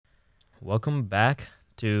welcome back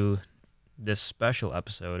to this special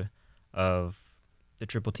episode of the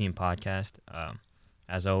Triple Team Podcast.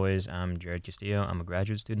 As always, I'm Jarrod Castillo. I'm a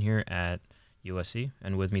graduate student here at USC,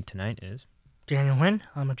 and with me tonight is Daniel Nguyen.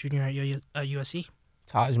 I'm a junior at USC.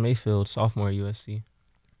 Taj Mayfield, sophomore at USC.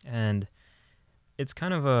 and it's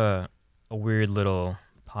kind of a weird little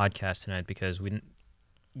podcast tonight because we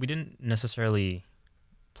didn't necessarily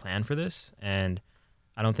plan for this, and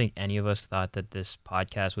I don't think any of us thought that this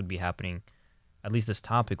podcast would be happening. At least this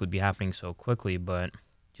topic would be happening so quickly. But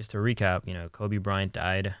just to recap, Kobe Bryant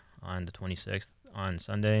died on the 26th on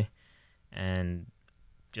Sunday, and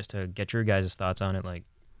just to get your guys' thoughts on it, like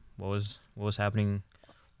what was happening,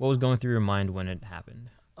 what was going through your mind when it happened.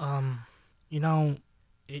 You know,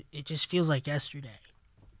 it just feels like yesterday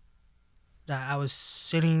that I was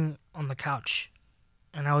sitting on the couch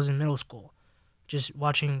and I was in middle school just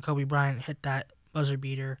watching Kobe Bryant hit that buzzer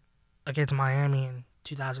beater against Miami in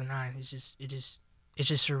 2009. It's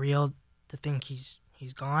just surreal to think he's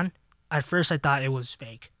gone. At first I thought it was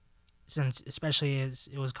fake, since especially as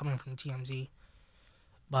it was coming from TMZ.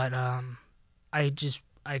 But I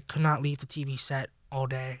could not leave the TV set all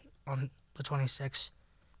day on the 26th.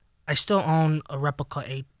 I still own a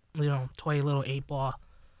replica toy little 8 ball.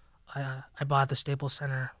 I bought at the Staples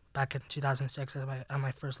Center back in 2006 at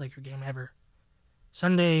my first Laker game ever.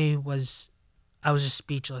 Sunday I was just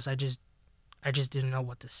speechless. I just didn't know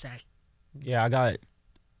what to say. Yeah, I got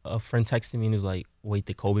a friend texting me and was like, wait,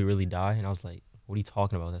 did Kobe really die? And I was like, what are you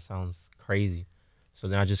talking about? That sounds crazy. So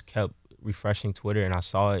then I just kept refreshing Twitter and I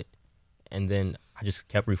saw it. And then I just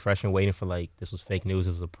kept refreshing, waiting for this was fake news.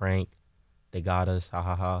 It was a prank. They got us, ha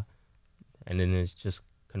ha ha. And then it's just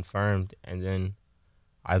confirmed. And then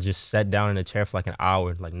I just sat down in a chair for an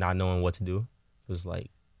hour, not knowing what to do. It was like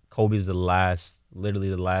Kobe's literally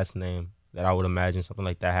the last name that I would imagine something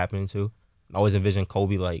like that happening to. I always envisioned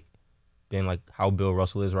Kobe being like how Bill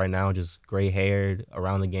Russell is right now, just gray haired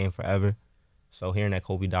around the game forever. So hearing that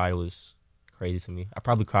Kobe died was crazy to me. I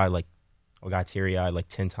probably cried or got teary eyed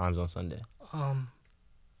 10 times on Sunday.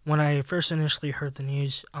 When I first initially heard the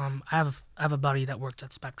news, I have a buddy that works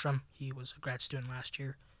at Spectrum. He was a grad student last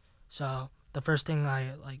year, so the first thing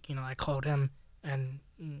I called him, and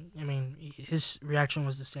I mean his reaction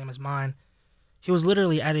was the same as mine. He was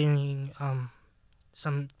literally editing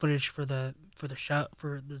some footage for the show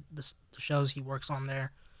for the shows he works on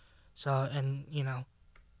there. So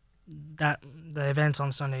that the events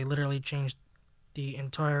on Sunday literally changed the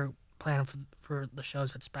entire plan for the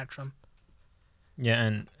shows at Spectrum.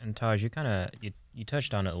 Yeah, and Taj, you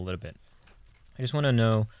touched on it a little bit. I just want to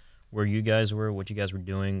know where you guys were, what you guys were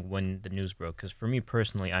doing when the news broke. Because for me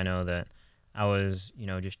personally, I know that I was,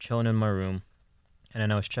 just chilling in my room, and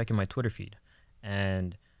then I was checking my Twitter feed,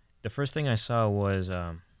 and the first thing I saw was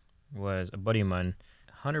a buddy of mine,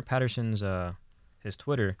 Hunter Patterson's his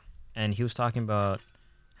Twitter, and he was talking about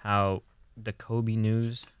how the Kobe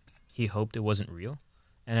news, he hoped it wasn't real,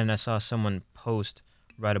 and then I saw someone post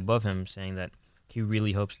right above him saying that he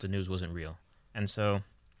really hopes the news wasn't real. And so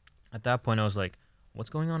at that point I was like, what's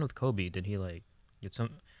going on with Kobe? Did he get some?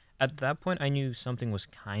 At that point I knew something was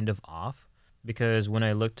kind of off, because when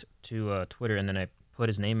I looked to Twitter and then I put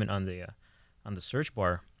his name in on the search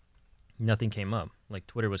bar, nothing came up.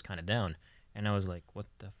 Twitter was kind of down, and I was like,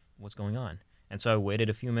 what's going on? And so I waited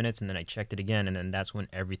a few minutes and then I checked it again, and then that's when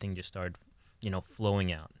everything just started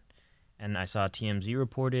flowing out. And I saw TMZ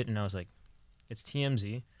report it, and I was like, it's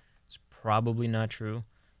TMZ. It's probably not true.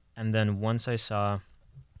 And then once I saw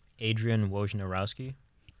Adrian Wojnarowski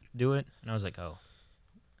do it, and I was like, oh,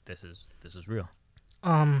 this is real.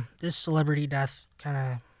 This celebrity death kind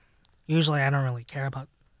of, usually I don't really care about,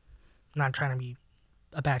 not trying to be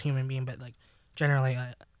a bad human being, but generally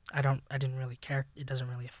I didn't really care. It doesn't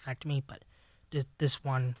really affect me, but this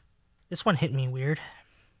one hit me weird.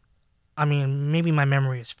 I mean, maybe my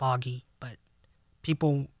memory is foggy, but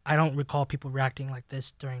I don't recall people reacting like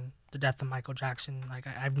this during the death of Michael Jackson.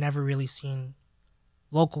 I've never really seen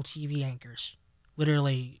local TV anchors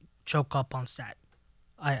literally choke up on set.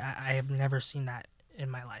 I have never seen that in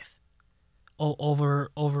my life. Over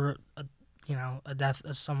a death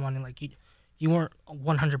of someone you weren't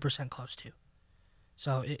 100% close to.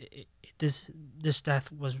 So this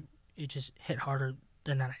death it just hit harder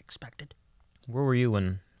than I expected. Where were you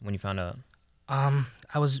when you found out? I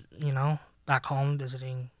was back home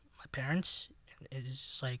visiting my parents.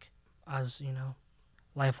 It's just I was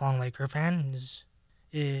lifelong Laker fan.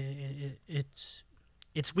 It's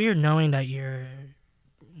weird knowing that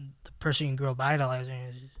the person you grew up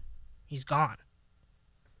idolizing he's gone.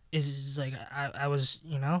 Is I was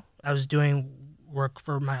doing work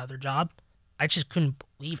for my other job. I just couldn't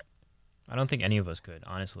believe it. I don't think any of us could,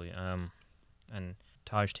 honestly. And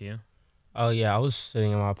Taj, to you? Oh yeah, I was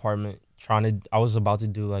sitting in my apartment trying to. I was about to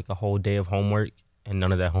do like a whole day of homework, and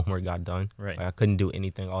none of that homework got done. Right. Like I couldn't do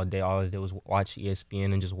anything all day. All I did was watch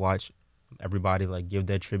ESPN and just watch everybody like give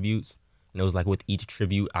their tributes. And it was like with each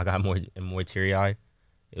tribute, I got more and more teary eyed.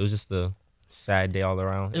 It was just a sad day all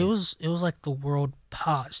around. It was like the world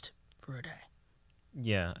paused for a day.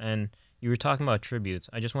 Yeah, and you were talking about tributes.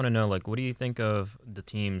 I just want to know, like, what do you think of the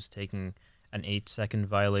teams taking an 8-second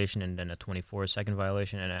violation and then a 24-second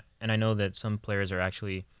violation? And I know that some players are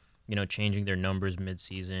actually, changing their numbers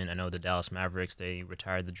mid-season. I know the Dallas Mavericks, they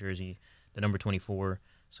retired the jersey, the number 24.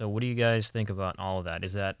 So what do you guys think about all of that?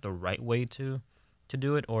 Is that the right way to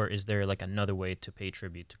do it, or is there like another way to pay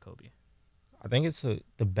tribute to Kobe? I think it's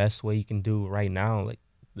the best way you can do right now. Like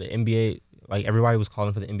the NBA, like everybody was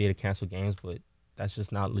calling for the NBA to cancel games, but that's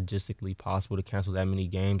just not logistically possible to cancel that many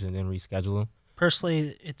games and then reschedule them.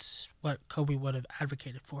 Personally, it's what Kobe would have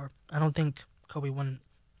advocated for. I don't think Kobe wouldn't.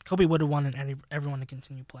 Kobe would have wanted everyone to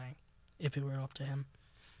continue playing if it were up to him.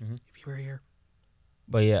 Mm-hmm. If he were here.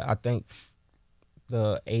 But yeah, I think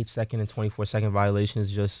the 8-second and 24-second violation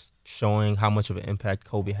is just showing how much of an impact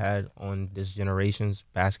Kobe had on this generation's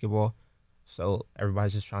basketball. So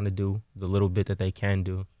everybody's just trying to do the little bit that they can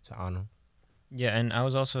do to honor him. Yeah, and I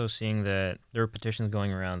was also seeing that there were petitions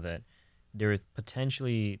going around that they were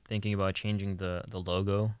potentially thinking about changing the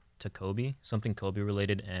logo to Kobe, something Kobe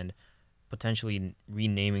related, and potentially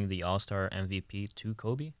renaming the All-Star MVP to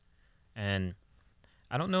Kobe. And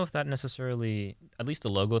I don't know if that necessarily, at least the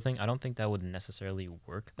logo thing, I don't think that would necessarily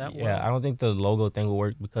work that well. Yeah, I don't think the logo thing will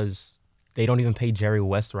work because they don't even pay Jerry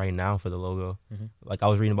West right now for the logo. Mm-hmm. Like I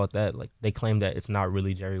was reading about that. Like they claim that it's not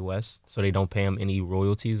really Jerry West, so they don't pay him any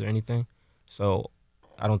royalties or anything. So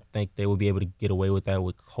I don't think they would be able to get away with that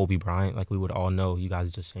with Kobe Bryant. Like we would all know, you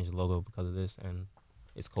guys just changed the logo because of this, and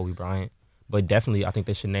it's Kobe Bryant. But definitely, I think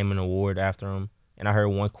they should name an award after him. And I heard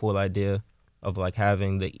one cool idea of like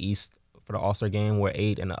having the East for the All-Star game wear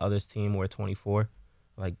 8 and the others team wear 24,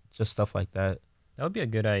 like just stuff like that. That would be a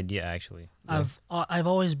good idea, actually. Yeah. I've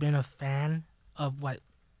always been a fan of what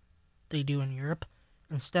they do in Europe.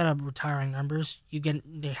 Instead of retiring numbers,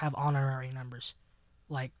 they have honorary numbers,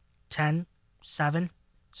 like 10, 7.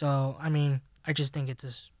 So I mean, I just think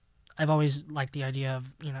I've always liked the idea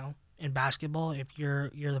of in basketball, if you're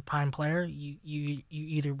the prime player, you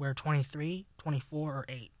either wear 23, 24, or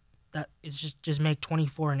 8. That is just make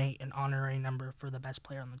 24 and 8 an honorary number for the best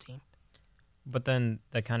player on the team. But then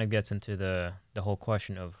that kind of gets into the whole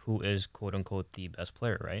question of who is quote unquote the best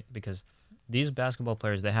player, right? Because these basketball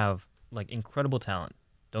players, they have like incredible talent.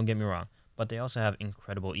 Don't get me wrong, but they also have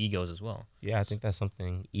incredible egos as well. Yeah, I think that's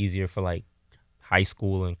something easier for like high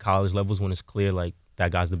school and college levels when it's clear like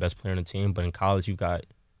that guy's the best player on the team. But in college, you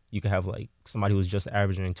could have like somebody who's just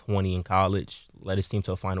averaging 20 in college, led his team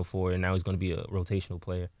to a Final Four, and now he's going to be a rotational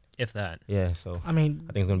player. If that. Yeah, so I mean,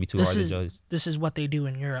 I think it's going to be too hard to judge. This is what they do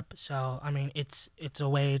in Europe. So I mean, it's a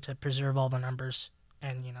way to preserve all the numbers,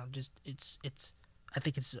 and just I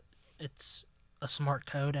think it's a smart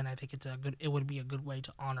code, and I think it would be a good way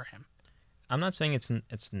to honor him. I'm not saying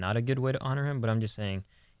it's not a good way to honor him, but I'm just saying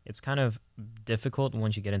it's kind of difficult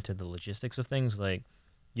once you get into the logistics of things. Like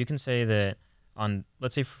you can say that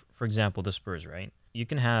let's say for example the Spurs, right? You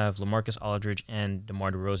can have LaMarcus Aldridge and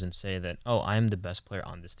DeMar DeRozan say that, oh, I'm the best player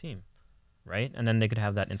on this team, right? And then they could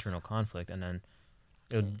have that internal conflict, and then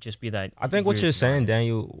it would just be that. I think what weird you're saying,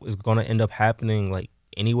 scenario. Daniel, is going to end up happening like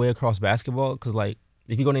anyway across basketball. Because like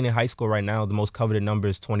if you go to any high school right now, the most coveted number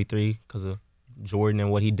is 23 because of Jordan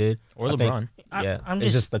and what he did. Or I LeBron. Think,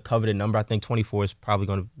 it's just the coveted number. I think 24 is probably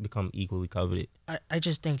going to become equally coveted. I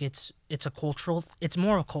just think it's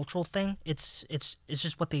more a cultural thing. It's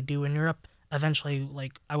just what they do in Europe. Eventually,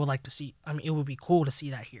 like I would like to see. I mean, it would be cool to see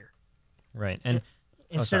that here. Right. And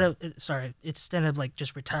instead of like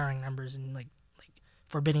just retiring numbers and like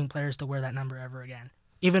forbidding players to wear that number ever again.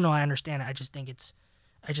 Even though I understand it, I think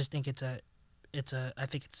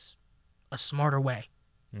it's a smarter way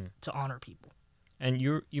to honor people. And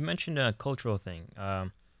you mentioned a cultural thing.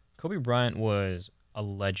 Kobe Bryant was a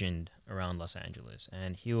legend around Los Angeles,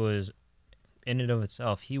 and he was, in and of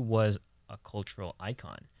itself, he was a cultural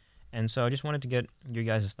icon. And so I just wanted to get your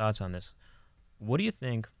guys' thoughts on this. What do you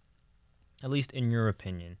think, at least in your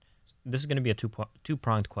opinion, this is going to be a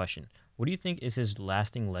two-pronged question. What do you think is his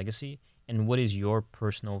lasting legacy, and what is your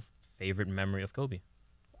personal favorite memory of Kobe?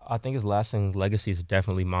 I think his lasting legacy is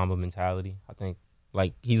definitely Mamba mentality. I think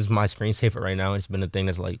like he's my screensaver right now. It's been a thing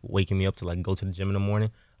that's like waking me up to like go to the gym in the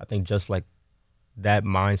morning. I think just like that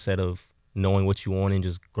mindset of knowing what you want and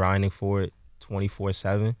just grinding for it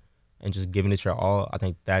 24/7 and just giving it your all, I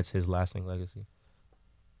think that's his lasting legacy.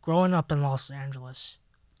 growing up in Los Angeles,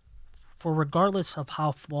 for regardless of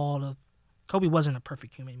how flawed, Kobe wasn't a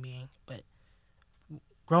perfect human being, but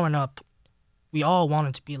growing up, we all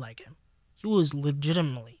wanted to be like him. He was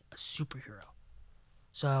legitimately a superhero.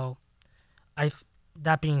 So, I,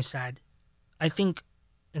 that being said, I think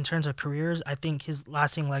in terms of careers, I think his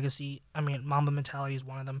lasting legacy, I mean, Mamba mentality is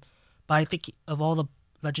one of them, but I think of all the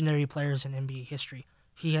legendary players in NBA history,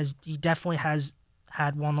 he definitely has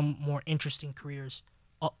had one of the more interesting careers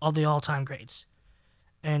of the all-time greats.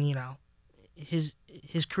 And his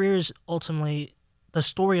career is ultimately the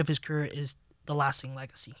story of his career is the lasting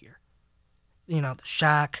legacy here. The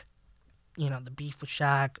Shaq, the beef with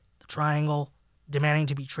Shaq, the triangle, demanding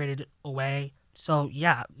to be traded away. So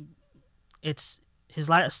yeah, it's his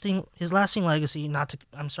lasting legacy.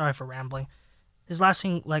 I'm sorry for rambling. His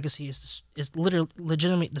lasting legacy is literally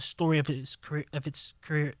legitimately the story of his career, of its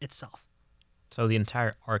career itself. So the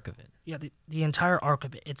entire arc of it. Yeah, the entire arc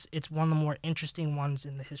of it. It's one of the more interesting ones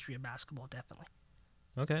in the history of basketball, definitely.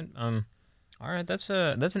 Okay. All right. That's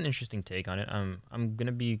an interesting take on it. I'm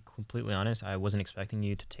gonna be completely honest. I wasn't expecting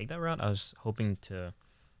you to take that route. I was hoping to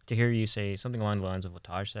hear you say something along the lines of what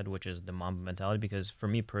Taj said, which is the Mamba mentality. Because for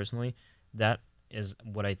me personally, that is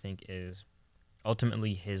what I think is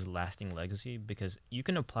ultimately his lasting legacy. Because you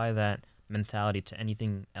can apply that mentality to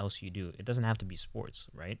anything else you do. It doesn't have to be sports,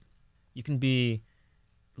 right? You can be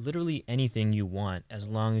literally anything you want as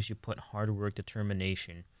long as you put hard work,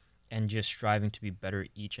 determination, and just striving to be better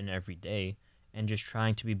each and every day and just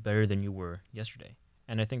trying to be better than you were yesterday.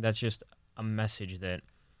 And I think that's just a message that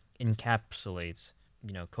encapsulates,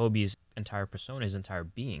 Kobe's entire persona, his entire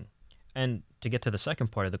being. And to get to the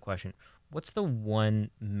second part of the question, what's the one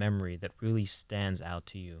memory that really stands out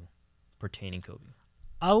to you pertaining Kobe?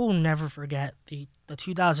 I will never forget the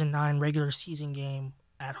 2009 regular season game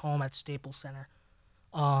at home at Staples Center,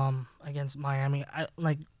 against Miami.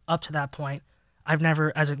 Up to that point, I've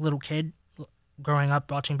never, as a little kid, growing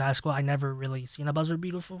up watching basketball, I never really seen a buzzer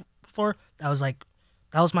beater before. That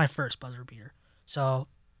was my first buzzer beater. So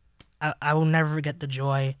I will never forget the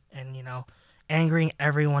joy and angering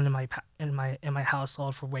everyone in my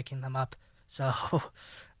household for waking them up. So,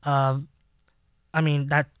 I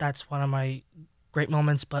mean that's one of my great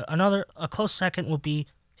moments. But a close second would be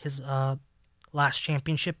his last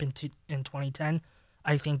championship in 2010.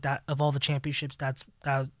 I think that of all the championships, that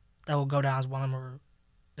will go down as one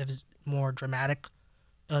of his more dramatic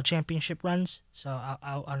championship runs. So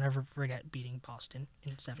I'll never forget beating Boston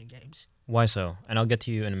in 7 games. Why so? And I'll get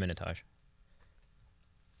to you in a minute, Taj.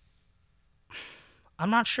 I'm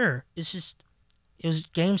not sure. It was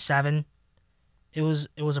game 7. It was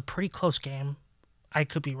a pretty close game. I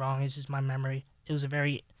could be wrong. It's just my memory. It was a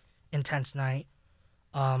very intense night.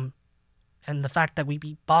 And the fact that we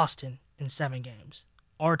beat Boston in 7 games,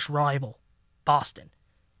 arch rival, Boston.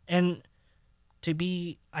 And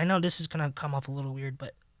I know this is going to come off a little weird,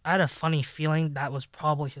 but I had a funny feeling that was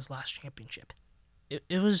probably his last championship.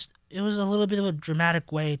 It was a little bit of a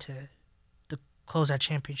dramatic way to close that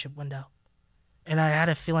championship window. And I had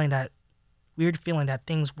weird feeling that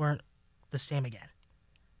things weren't the same again.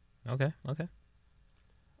 Okay.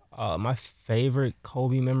 My favorite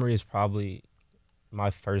Kobe memory is probably my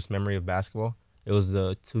first memory of basketball. It was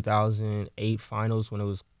the 2008 finals when it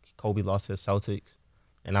was Kobe lost to the Celtics,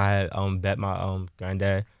 and I had bet my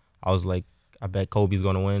granddad. I was like, I bet Kobe's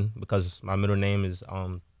gonna win because my middle name is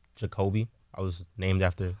Jacoby. I was named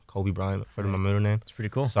after Kobe Bryant for my middle name. It's pretty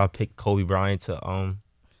cool. So I picked Kobe Bryant to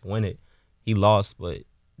win it. He lost, but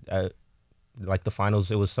like the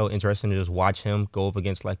finals, it was so interesting to just watch him go up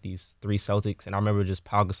against like these 3 Celtics. And I remember just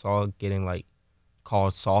Pau Gasol getting like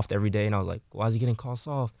called soft every day, and I was like, why is he getting called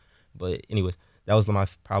soft? But anyways, that was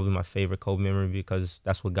probably my favorite Kobe memory because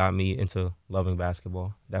that's what got me into loving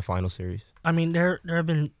basketball. That final series. I mean, there have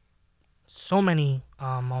been so many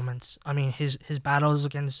moments. I mean, his battles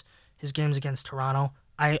against his games against Toronto.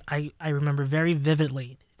 I remember very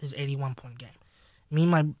vividly his 81-point game. Me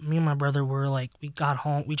and my brother were like, we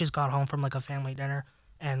just got home from like a family dinner,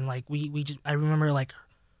 and like I remember like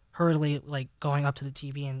hurriedly like going up to the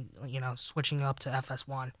TV and switching up to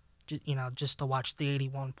FS1, just to watch the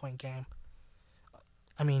 81-point game.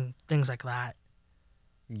 I mean, things like that.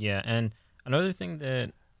 Yeah, and another thing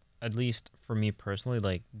that, at least for me personally,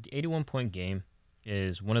 like the 81-point game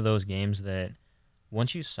is one of those games that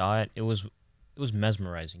once you saw it, it was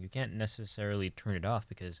mesmerizing. You can't necessarily turn it off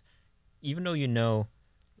because even though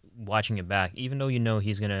watching it back, even though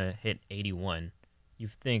he's gonna hit 81, you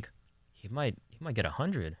think he might get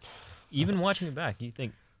 100. Even watching it back, you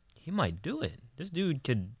think he might do it. This dude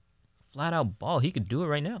could flat out ball. He could do it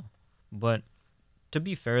right now. But to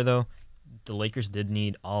be fair though, the Lakers did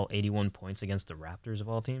need all 81 points against the Raptors of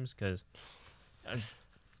all teams, because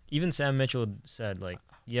even Sam Mitchell said, like,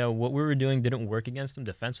 yeah, what we were doing didn't work against him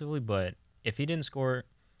defensively, but if he didn't score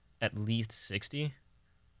at least 60,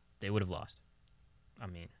 they would have lost. I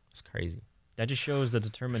mean, It's crazy. that just shows the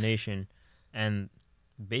determination and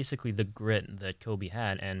basically the grit that Kobe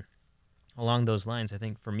had. And along those lines, I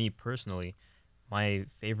think for me personally, my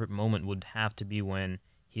favorite moment would have to be when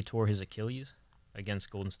he tore his Achilles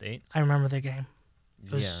against Golden State. I remember the game.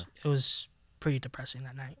 It was Yeah. it was pretty depressing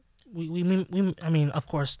that night. I mean, of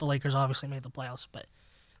course, the Lakers obviously made the playoffs, but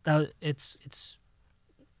it's.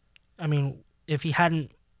 I mean, if he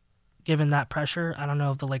hadn't given that pressure, I don't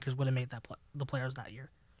know if the Lakers would have made the playoffs that year.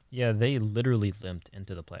 Yeah, they literally limped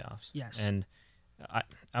into the playoffs. Yes. And I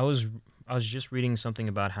I was I was just reading something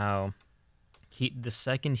about how the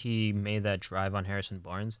second he made that drive on Harrison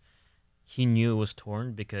Barnes, he knew it was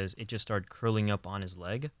torn because it just started curling up on his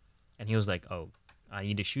leg, and he was like, "Oh, I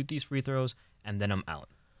need to shoot these free throws and then I'm out."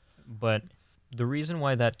 But the reason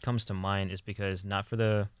why that comes to mind is because not for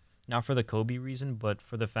the Kobe reason, but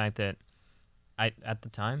for the fact that at the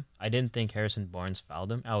time I didn't think Harrison Barnes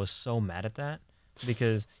fouled him. I was so mad at that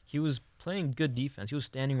because he was playing good defense. He was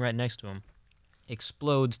standing right next to him,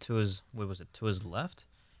 explodes to his to his left,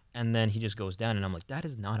 and then he just goes down, and I'm like, that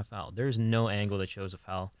is not a foul. There's no angle that shows a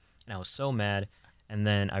foul, and I was so mad. And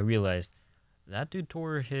then I realized that dude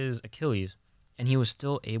tore his Achilles, and he was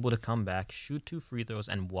still able to come back, shoot 2 free throws,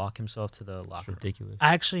 and walk himself to the It's locker room. ridiculous.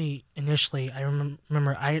 I actually initially I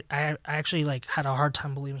remember I actually like had a hard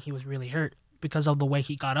time believing he was really hurt because of the way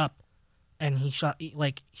he got up, and he shot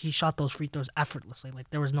those free throws effortlessly. Like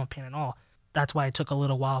there was no pain at all. That's why it took a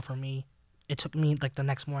little while for me. It took me like the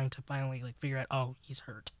next morning to finally like figure out, oh, he's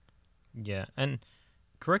hurt. Yeah, and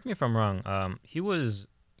correct me if I'm wrong. He was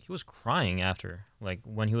crying after, like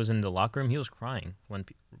when he was in the locker room, he was crying when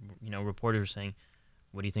reporters were saying,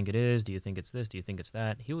 "What do you think it is? Do you think it's this? Do you think it's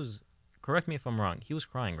that?" He was. Correct me if I'm wrong. He was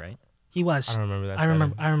crying, right? He was. I don't remember that.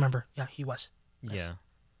 I remember. Yeah, he was. Yes. Yeah,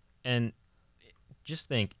 and just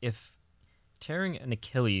think if tearing an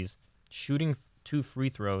Achilles, shooting 2 free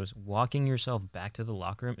throws, walking yourself back to the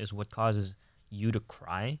locker room is what causes you to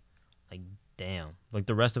cry. Like, damn. Like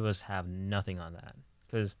the rest of us have nothing on that,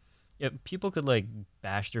 because people could like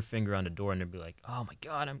bash their finger on the door and they'd be like, "Oh my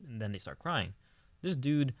god," and then they start crying. This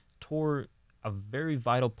dude tore a very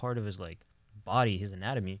vital part of his like body, his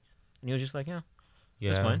anatomy, and he was just like, "Yeah,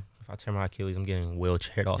 Yeah, that's fine." if I tear my Achilles, I'm getting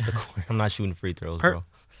wheelchaired off the court. I'm not shooting free throws, Per- bro.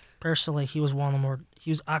 Personally, he was one of the more.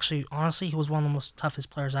 He was actually, honestly, he was one of the most toughest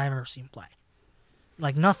players I've ever seen play.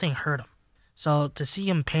 Like nothing hurt him. So to see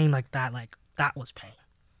him pain like that was pain.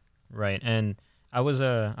 Right. And I was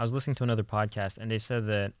listening to another podcast, and they said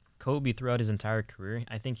that Kobe throughout his entire career,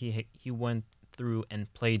 I think he went through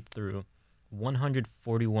and played through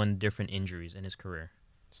 141 different injuries in his career.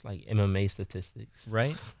 It's like MMA statistics.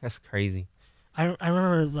 Right? That's crazy. I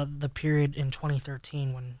remember the period in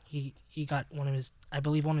 2013 when he got one of his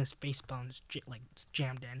face bones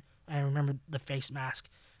jammed in. I remember the face mask,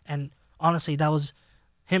 and honestly, that was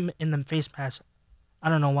him in the face mask. I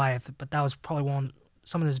don't know why, but that was probably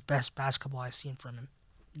some of his best basketball I've seen from him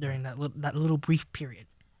during that little brief period.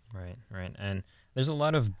 Right, right. And there's a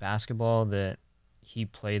lot of basketball that he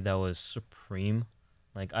played that was supreme.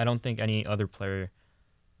 Like, I don't think any other player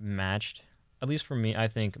matched. At least for me, I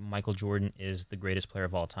think Michael Jordan is the greatest player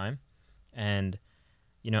of all time. And,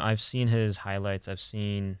 I've seen his highlights. I've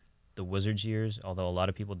seen the Wizards years, although a lot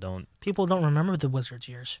of people don't. People don't remember the Wizards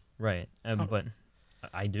years. Right. Oh. But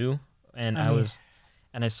I do. And I mean-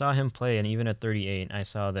 I saw him play, and even at 38, I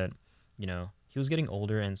saw that, he was getting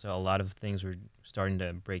older, and so a lot of things were starting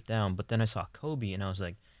to break down. But then I saw Kobe, and I was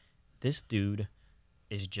like, this dude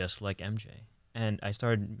is just like MJ. And I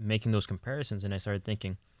started making those comparisons, and I started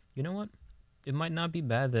thinking, you know what? It might not be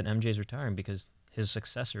bad that MJ's retiring because his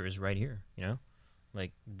successor is right here,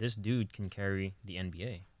 Like, this dude can carry the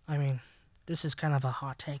NBA. I mean, this is kind of a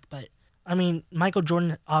hot take, but I mean, Michael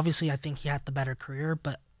Jordan, obviously, I think he had the better career,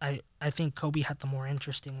 but I think Kobe had the more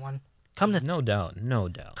interesting one. No doubt.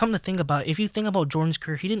 Come to think about it, if you think about Jordan's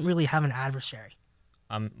career, he didn't really have an adversary.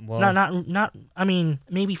 Well, Not. I mean,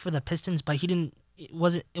 maybe for the Pistons, but he didn't. It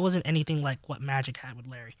wasn't anything like what Magic had with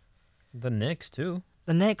Larry. the Knicks, too.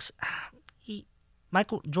 The Knicks,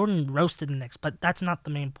 Michael Jordan roasted the Knicks, but that's not the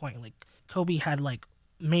main point. Like Kobe had like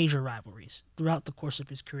major rivalries throughout the course of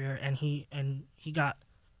his career, and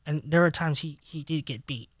there were times he did get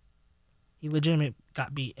beat. He legitimately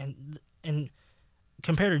got beat, and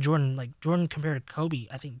compared to Jordan, like Jordan compared to Kobe,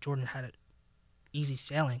 I think Jordan had it easy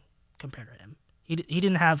sailing compared to him.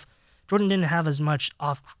 Jordan didn't have as much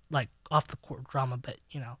off the court drama, but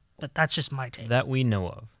But that's just my take. That we know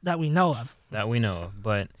of. That we know of. That we know of.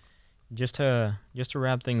 But just to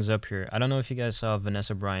wrap things up here, I don't know if you guys saw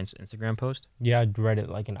Vanessa Bryant's Instagram post. Yeah, I read it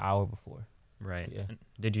like an hour before. Right. Yeah.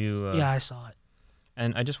 Did you? Yeah, I saw it.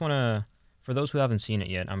 And I just want to, for those who haven't seen it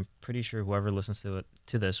yet, I'm pretty sure whoever listens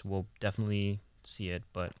to this will definitely see it.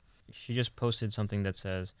 But she just posted something that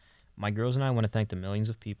says, "My girls and I want to thank the millions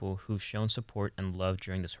of people who've shown support and love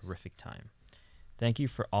during this horrific time. Thank you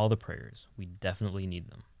for all the prayers. We definitely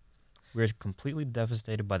need them. We are completely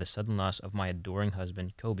devastated by the sudden loss of my adoring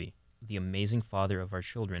husband, Kobe, the amazing father of our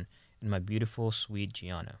children, and my beautiful, sweet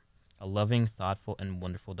Gianna, a loving, thoughtful, and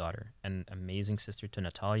wonderful daughter, and an amazing sister to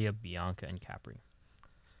Natalia, Bianca, and Capri.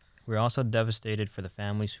 We're also devastated for the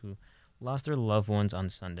families who lost their loved ones on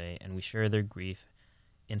Sunday, and we share their grief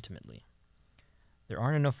intimately. There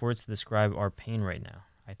aren't enough words to describe our pain right now.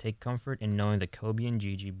 I take comfort in knowing that Kobe and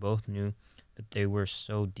Gigi both knew that they were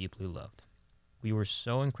so deeply loved. We were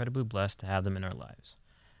so incredibly blessed to have them in our lives.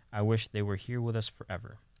 I wish they were here with us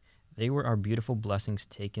forever. They were our beautiful blessings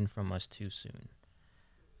taken from us too soon.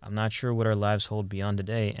 I'm not sure what our lives hold beyond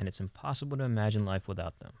today, and it's impossible to imagine life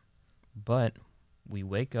without them. But we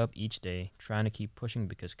wake up each day trying to keep pushing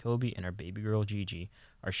because Kobe and our baby girl Gigi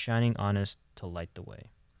are shining on us to light the way.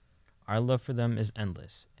 Our love for them is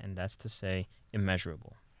endless, and that's to say,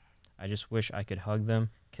 immeasurable. I just wish I could hug them,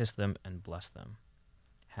 kiss them, and bless them.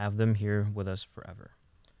 Have them here with us forever.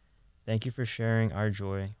 Thank you for sharing our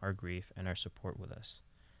joy, our grief, and our support with us."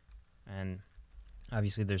 And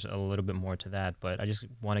obviously there's a little bit more to that, but I just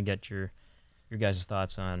want to get your guys'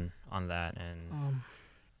 thoughts on that. And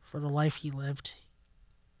For the life he lived,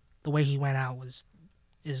 the way he went out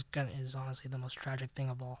is honestly the most tragic thing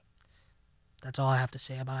of all. That's all I have to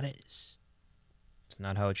say about it. Is it's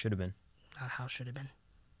not how it should have been. not how it should have been.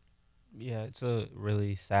 Yeah, it's a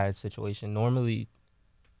really sad situation. Normally,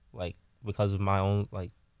 like, because of my own,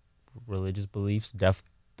 like, religious beliefs, death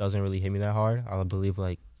doesn't really hit me that hard. I believe,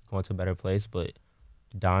 like, going to a better place, but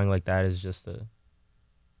dying like that is just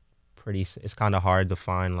it's kind of hard to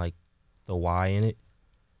find, like, the why in it.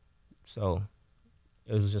 So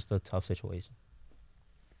it was just a tough situation.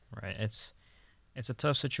 Right. It's a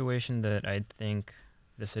tough situation that I think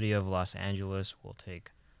the city of Los Angeles will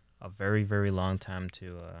take a very, very long time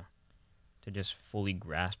to just fully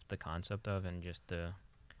grasp the concept of, and just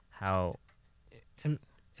how. In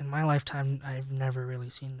my lifetime, I've never really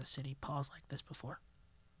seen the city pause like this before.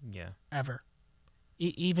 Yeah. Ever.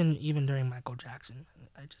 Even during Michael Jackson,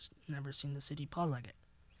 I just never seen the city pause like it.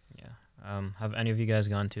 Yeah. Have any of you guys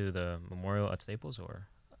gone to the memorial at Staples, or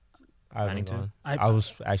I haven't planning to? gone. I I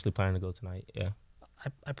was actually planning to go tonight. Yeah.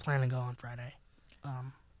 I plan to go on Friday.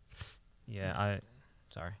 Yeah.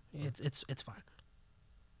 Sorry. It's fine.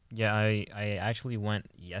 Yeah, I actually went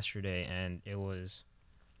yesterday, and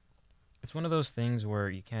it's one of those things where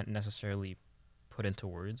you can't necessarily put into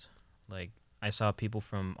words. Like, I saw people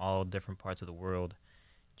from all different parts of the world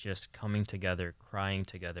just coming together, crying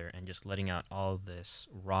together, and just letting out all this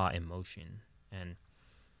raw emotion. And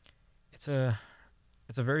it's a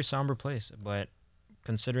very somber place, but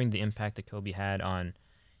considering the impact that Kobe had on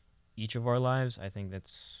each of our lives, I think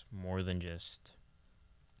it's more than just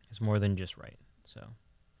right. So,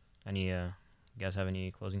 you guys have any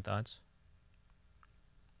closing thoughts?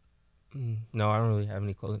 No, I don't really have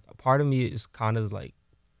any closing. Part of me is kind of like,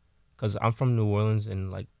 because I'm from New Orleans,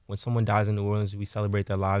 and like when someone dies in New Orleans, we celebrate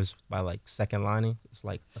their lives by like second lining. It's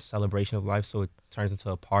like a celebration of life, so it turns into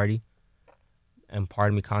a party. And part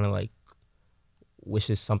of me kind of like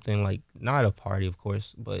wishes something like, not a party, of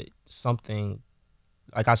course, but something.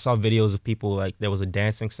 Like, I saw videos of people, like, there was a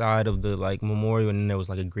dancing side of the like memorial, and then there was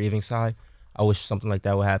like a grieving side. I wish something like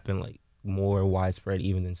that would happen, like, more widespread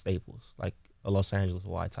even than Staples, like a Los Angeles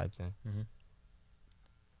wide type thing. Mm-hmm.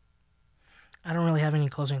 I don't really have any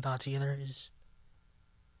closing thoughts either. It's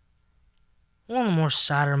one of the more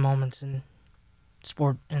sadder moments in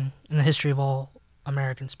sport in the history of all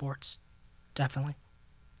American sports. Definitely.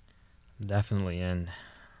 And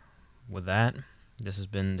with that, this has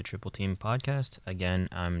been the Triple Team Podcast. Again,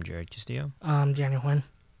 I'm Jarrod Castillo. Daniel Huynh.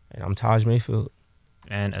 And I'm Taj Mayfield.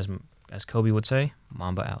 And as Kobe would say,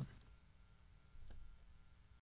 Mamba out.